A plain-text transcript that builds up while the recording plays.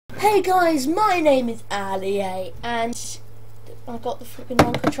Hey guys, my name is Ali A, and I got the freaking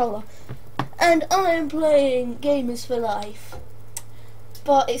wrong controller, and I am playing Gamers4Life,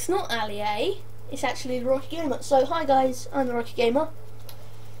 but it's not Ali A, it's actually the Rocky Gamer. So hi guys, I'm the Rocky Gamer,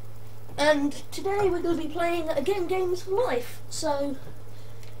 and today we're going to be playing again Gamers4Life. So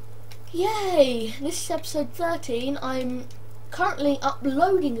yay, this is episode 13. I'm currently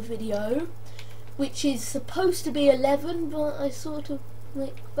uploading a video which is supposed to be 11, but I sort of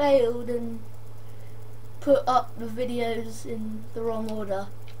failed and put up the videos in the wrong order.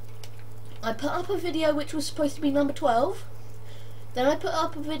 I put up a video which was supposed to be number 12, then I put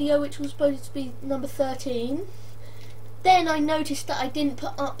up a video which was supposed to be number 13, then I noticed that I didn't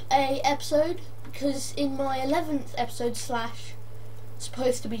put up a episode, because in my 11th episode slash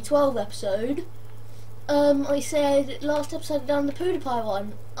supposed to be 12 episode, I said last episode I'd done the PewDiePie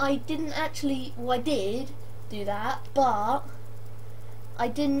one. I didn't actually, well I did do that, but I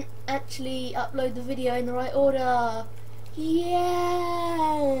didn't actually upload the video in the right order.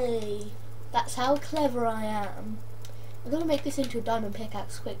 Yay! That's how clever I am. I'm gonna make this into a diamond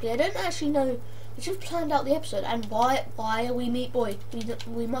pickaxe quickly. I don't actually know. I just planned out the episode. And why are we Meat Boy?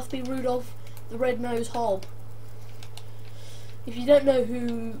 We must be Rudolph the Red-Nosed Hob. If you don't know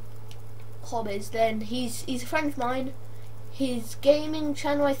who Hob is, then he's a friend of mine. His gaming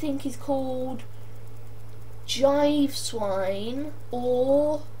channel I think is called Jive Swine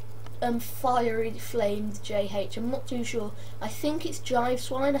or Fiery Flamed JH. I'm not too sure. I think it's Jive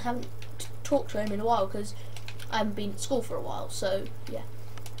Swine. I haven't talked to him in a while because I haven't been at school for a while. So yeah.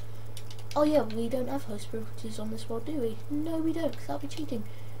 Oh yeah, we don't have host privileges on this world, do we? No, we don't, because that'll be cheating.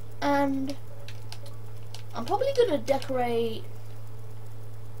 And I'm probably gonna decorate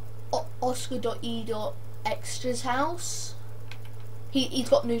Oscar.E.Extra's house. He's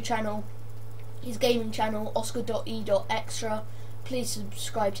got a new channel. His gaming channel, Oscar.E.Extra. Please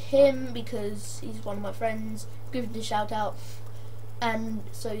subscribe to him because he's one of my friends. Give him a shout out. And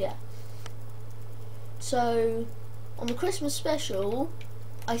so yeah. So on the Christmas special,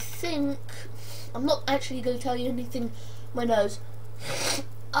 I think I'm not actually going to tell you anything. My nose.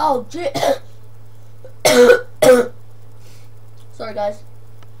 Oh, sorry guys.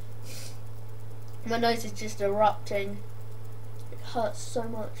 My nose is just erupting. It hurts so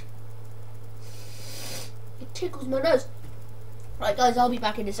much. It tickles my nose. Right guys, I'll be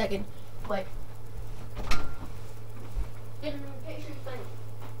back in a second. Wait.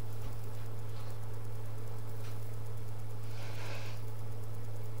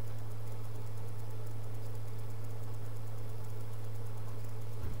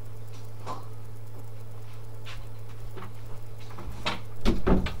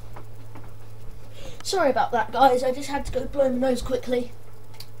 Sorry about that guys, I just had to go blow my nose quickly.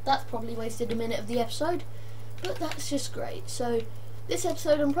 That's probably wasted a minute of the episode, but that's just great. So this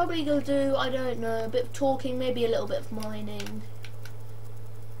episode I'm probably going to do, I don't know, a bit of talking, maybe a little bit of mining.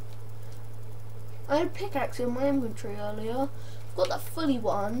 I had a pickaxe in my inventory earlier. I've got that fully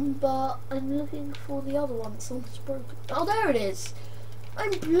one, but I'm looking for the other one. It's almost broken. Oh, there it is.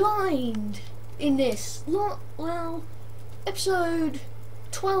 I'm blind in this. Well, episode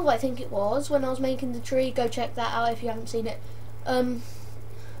 12 I think it was, when I was making the tree. Go check that out if you haven't seen it.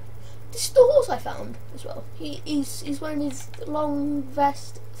 This is the horse I found as well. He's wearing his long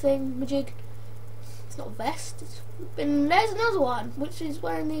vest thing, majig. It's not a vest, there's another one which is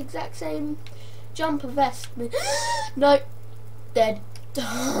wearing the exact same jumper vest. No, dead.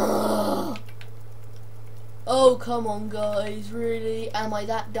 Oh come on guys, really? Am I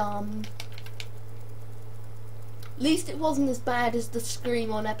that dumb? At least it wasn't as bad as the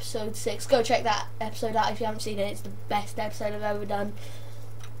scream on episode 6. Go check that episode out if you haven't seen it. It's the best episode I've ever done.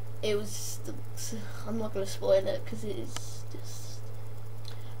 It was, I'm not going to spoil it because it is just,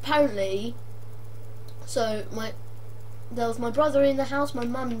 apparently, so there was my brother in the house, my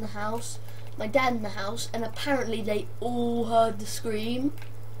mum in the house, my dad in the house, and apparently they all heard the scream.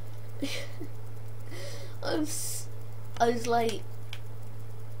 I was like,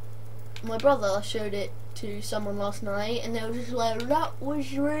 my brother showed it to someone last night and they were just like, that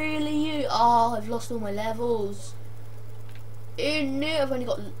was really you. Oh, I've lost all my levels. In it, I've only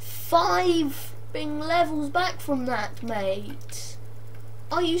got 5 bing levels back from that, mate.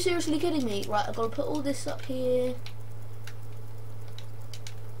 Are you seriously kidding me? Right, I've got to put all this up here.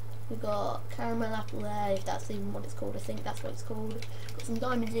 We got caramel apple there, if that's even what it's called. I think that's what it's called. Got some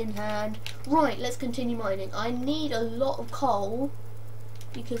diamonds in hand. Right, let's continue mining. I need a lot of coal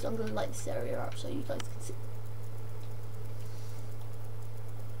because I'm going to light this area up so you guys can see.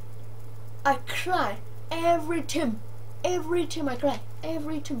 I cry every time I cry,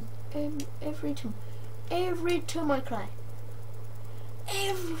 every time I cry,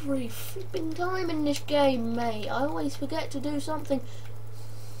 every flipping time in this game, mate. I always forget to do something.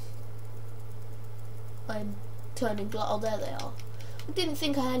 I'm turning oh, there they are. I didn't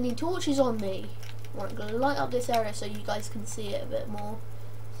think I had any torches on me. Right, I'm going to light up this area so you guys can see it a bit more.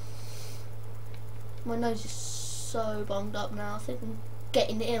 My nose is so bunged up now. I think I'm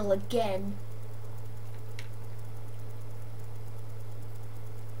getting ill again.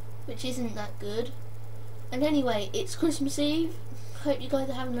 Which isn't that good. And anyway, it's Christmas Eve. Hope you guys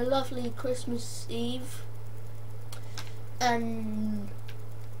are having a lovely Christmas Eve. And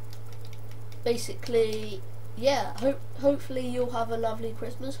basically, yeah, hopefully you'll have a lovely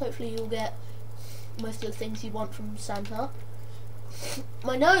Christmas. Hopefully you'll get most of the things you want from Santa.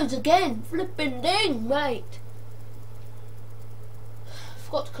 My nose again, flipping ding, mate.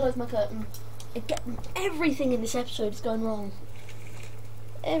 Forgot to close my curtain. Everything in this episode is going wrong.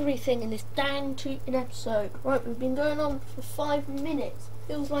 Everything in this dang tooting episode. Right, we've been going on for 5 minutes.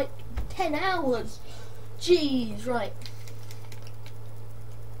 Feels like 10 hours. Jeez, right.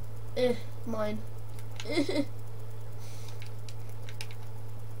 Mine.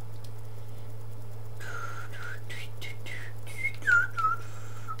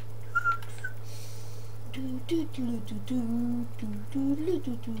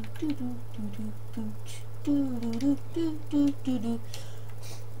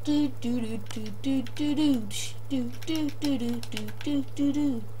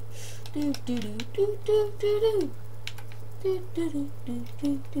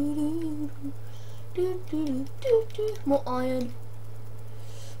 More iron.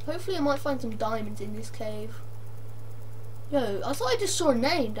 Hopefully I might find some diamonds in this cave. Yo, I thought I just saw a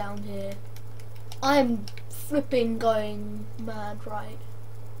name down here. I'm flipping going mad, right?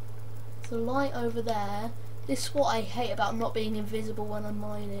 The light over there. This is what I hate about not being invisible when I'm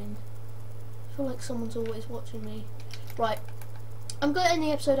mining. I feel like someone's always watching me. Right, I'm going to end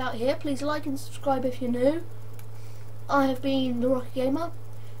the episode out here. Please like and subscribe if you're new. I have been the Rocket Gamer.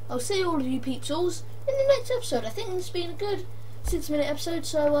 I'll see all of you peeps-alls in the next episode. I think this has been a good 6-minute episode,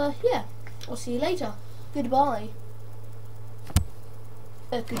 so yeah, I'll see you later. Goodbye.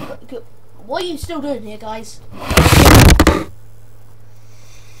 What are you still doing here, guys?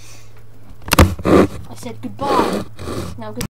 I said goodbye. Now goodbye.